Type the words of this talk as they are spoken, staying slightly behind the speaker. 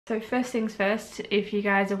So first things first, if you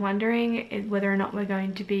guys are wondering whether or not we're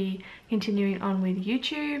going to be continuing on with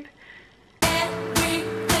YouTube.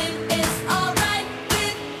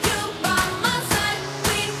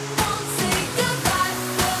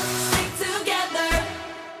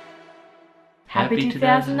 Happy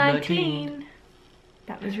 2019!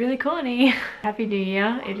 That was really corny. Happy New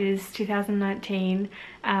Year. It is 2019.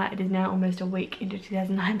 It is now almost a week into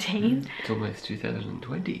 2019. It's almost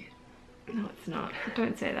 2020. No, it's not.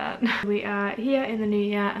 Don't say that. We are here in the new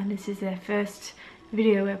year and this is the first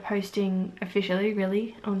video we're posting officially,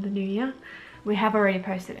 really, on the new year. We have already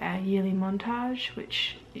posted our yearly montage,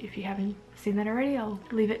 which if you haven't seen that already, I'll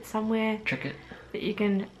leave it somewhere. Check it. That you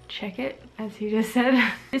can check it, as he just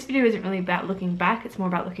said. This video isn't really about looking back, it's more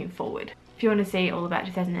about looking forward. If you want to see all about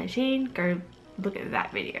 2018, go look at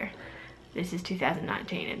that video. This is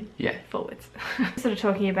 2019 and forwards. Sort of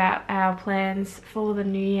talking about our plans for the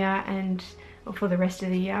new year and or for the rest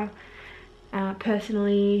of the year.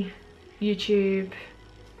 Personally, YouTube,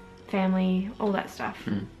 family, all that stuff.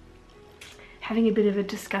 Having a bit of a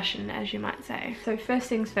discussion, as you might say. So first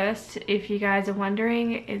things first, if you guys are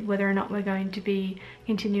wondering whether or not we're going to be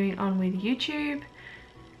continuing on with YouTube,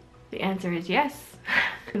 the answer is yes.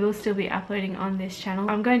 We will still be uploading on this channel.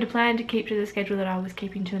 I'm going to plan to keep to the schedule that I was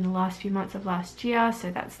keeping to in the last few months of last year,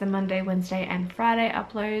 so that's the Monday, Wednesday and Friday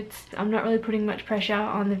uploads. I'm not really putting much pressure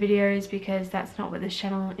on the videos because that's not what this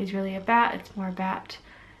channel is really about. It's more about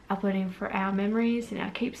uploading for our memories and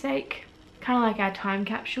our keepsake, kind of like our time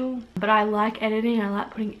capsule. But I like editing, I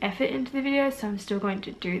like putting effort into the videos, so I'm still going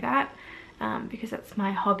to do that because that's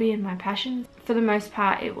my hobby and my passion. For the most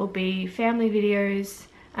part, it will be family videos,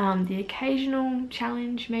 the occasional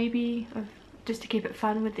challenge maybe of just to keep it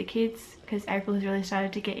fun with the kids, because April has really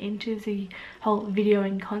started to get into the whole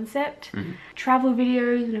videoing concept. Travel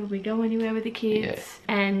videos whenever we go anywhere with the kids,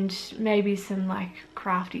 and maybe some like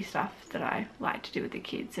crafty stuff that I like to do with the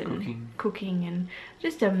kids, and cooking and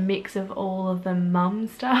just a mix of all of the mum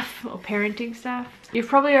stuff or parenting stuff. You've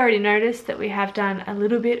probably already noticed that we have done a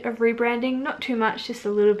little bit of rebranding, not too much, just a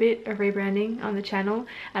little bit of rebranding on the channel,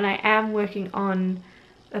 and I am working on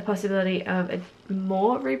a possibility of a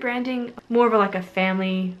more rebranding, more of like a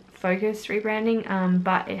family focused rebranding,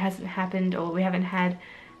 but it hasn't happened, or we haven't had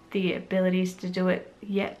the abilities to do it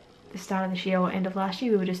yet. The start of this year or end of last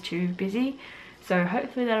year, we were just too busy, so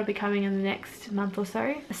hopefully that'll be coming in the next month or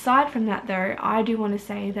so. Aside from that though, I do want to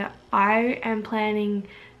say that I am planning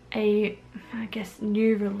a, I guess,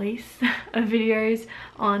 new release of videos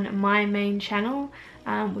on my main channel,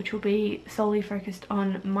 which will be solely focused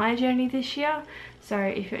on my journey this year. So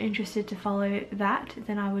if you're interested to follow that,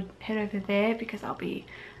 then I would head over there, because I'll be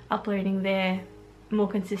uploading there more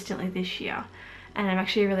consistently this year, and I'm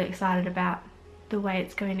actually really excited about the way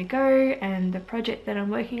it's going to go and the project that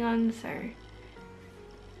I'm working on. So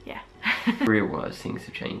yeah. Career-wise, things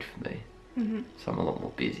have changed for me. So I'm a lot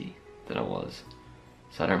more busy than I was,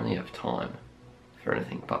 so I don't really have time for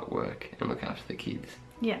anything but work and look after the kids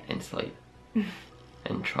and sleep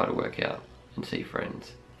and try to work out and see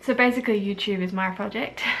friends. So basically YouTube is my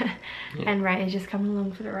project and Ray is just coming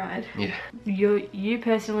along for the ride. You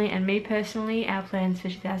personally and me personally, our plans for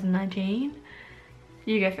 2019.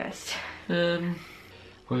 You go first.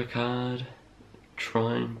 Work hard,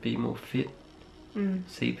 try and be more fit,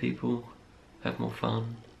 see people, have more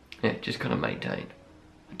fun. Yeah, just kind of maintain.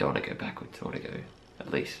 I don't want to go backwards, I want to go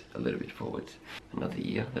at least a little bit forwards. Another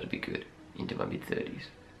year, that'd be good, into my mid-30s.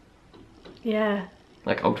 Yeah.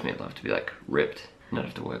 Like ultimately I'd love to be like ripped, not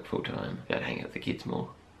have to work full time, be able to hang out with the kids more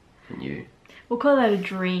than you. We'll call that a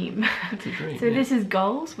dream. It's a dream. So this is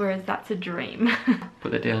goals, whereas that's a dream.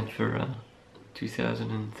 Put that down for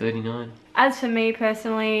 2039. As for me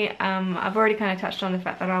personally, I've already kind of touched on the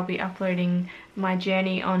fact that I'll be uploading my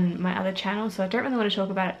journey on my other channel, so I don't really want to talk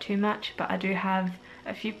about it too much, but I do have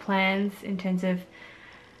a few plans in terms of,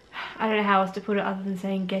 I don't know how else to put it other than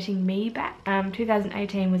saying getting me back.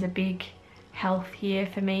 2018 was a big health year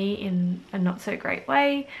for me in a not so great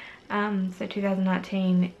way, so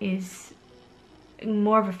 2019 is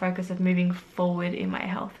more of a focus of moving forward in my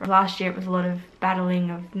health. Last year it was a lot of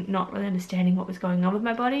battling of not really understanding what was going on with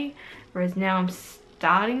my body, whereas now I'm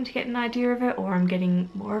starting to get an idea of it, or I'm getting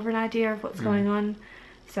more of an idea of what's going on.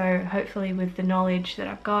 So hopefully with the knowledge that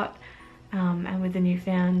I've got and with the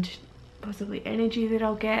newfound possibly energy that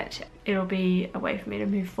I'll get, it'll be a way for me to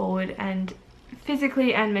move forward and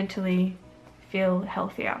physically and mentally feel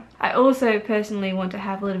healthier. I also personally want to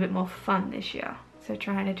have a little bit more fun this year, so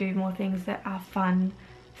trying to do more things that are fun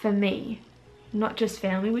for me not just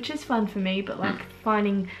family, which is fun for me, but like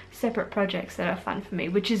finding separate projects that are fun for me,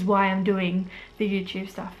 which is why I'm doing the YouTube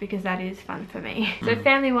stuff, because that is fun for me. So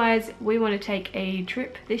family wise, we want to take a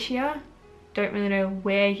trip this year. Don't really know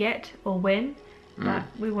where yet or when, but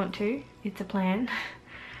we want to. It's a plan.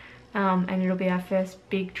 And it'll be our first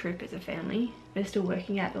big trip as a family. We're still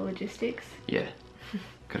working out the logistics. Yeah,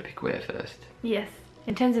 gotta pick where first. Yes.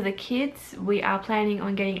 In terms of the kids, we are planning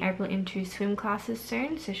on getting April into swim classes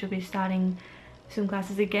soon, so she'll be starting swim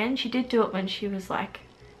classes again. She did do it when she was like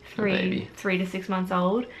 3 to 6 months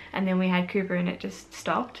old, and then we had Cooper and it just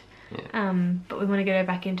stopped. Yeah. But we want to get her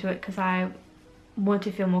back into it because I want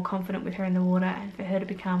to feel more confident with her in the water and for her to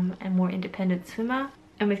become a more independent swimmer.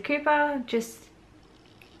 And with Cooper, just,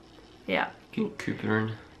 yeah. Keep Cooper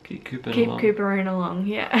along,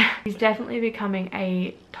 yeah. He's definitely becoming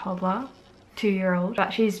a toddler, 2-year-old,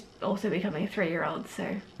 but she's also becoming a 3-year-old,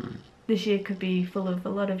 so this year could be full of a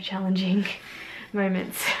lot of challenging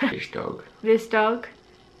moments. This dog.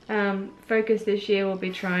 Focus this year will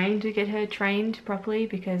be trying to get her trained properly,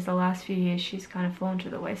 because the last few years she's kind of fallen to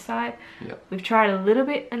the wayside. Yep. We've tried a little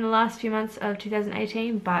bit in the last few months of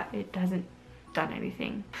 2018, but it hasn't done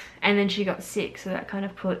anything. And then she got sick, so that kind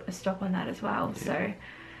of put a stop on that as well. Yeah. So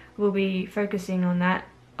we'll be focusing on that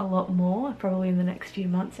a lot more, probably in the next few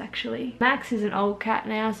months actually. Max is an old cat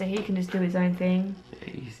now, so he can just do his own thing. Yeah,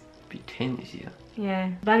 he's be 10 this year.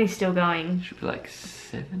 Yeah, Bunny's still going. Should be like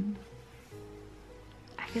 7.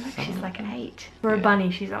 I feel like she's like 8. For a bunny,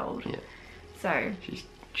 she's old. Yeah. So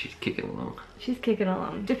she's kicking along. She's kicking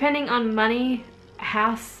along. Depending on money,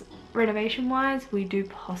 house renovation wise, we do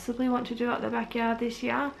possibly want to do up the backyard this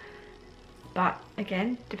year. But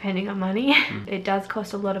again, depending on money, it does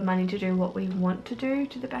cost a lot of money to do what we want to do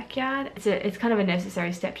to the backyard. It's kind of a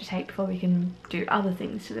necessary step to take before we can do other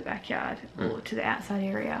things to the backyard or to the outside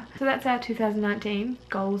area. So that's our 2019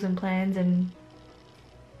 goals and plans and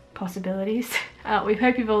possibilities. We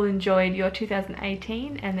hope you've all enjoyed your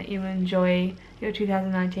 2018 and that you enjoy your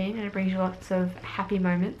 2019 and it brings you lots of happy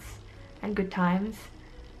moments and good times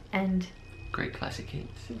and great classic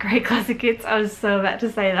hits. Great classic hits. I was so about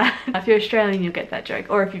to say that. If you're Australian, you'll get that joke.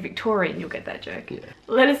 Or if you're Victorian, you'll get that joke. Yeah.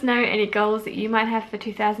 Let us know any goals that you might have for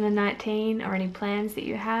 2019 or any plans that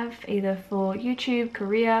you have, either for YouTube,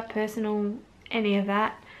 career, personal, any of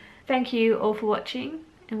that. Thank you all for watching,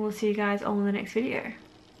 and we'll see you guys all in the next video.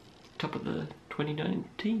 Top of the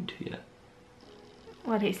 2019 to you.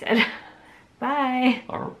 What he said. Bye.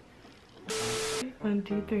 Alright. 1,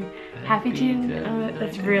 2, 3. Happy Tuesday.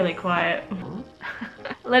 That's really quiet.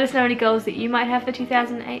 Let us know any goals that you might have for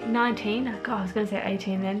 2019. Oh God, I was going to say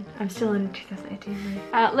 18 then. I'm still in 2018.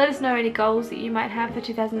 Let us know any goals that you might have for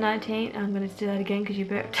 2019. I'm going to do that again because you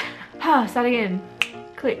burped. Start again.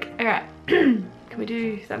 Click. Alright. Can we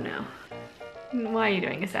do thumbnail? Why are you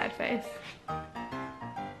doing a sad face?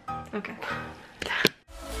 Okay.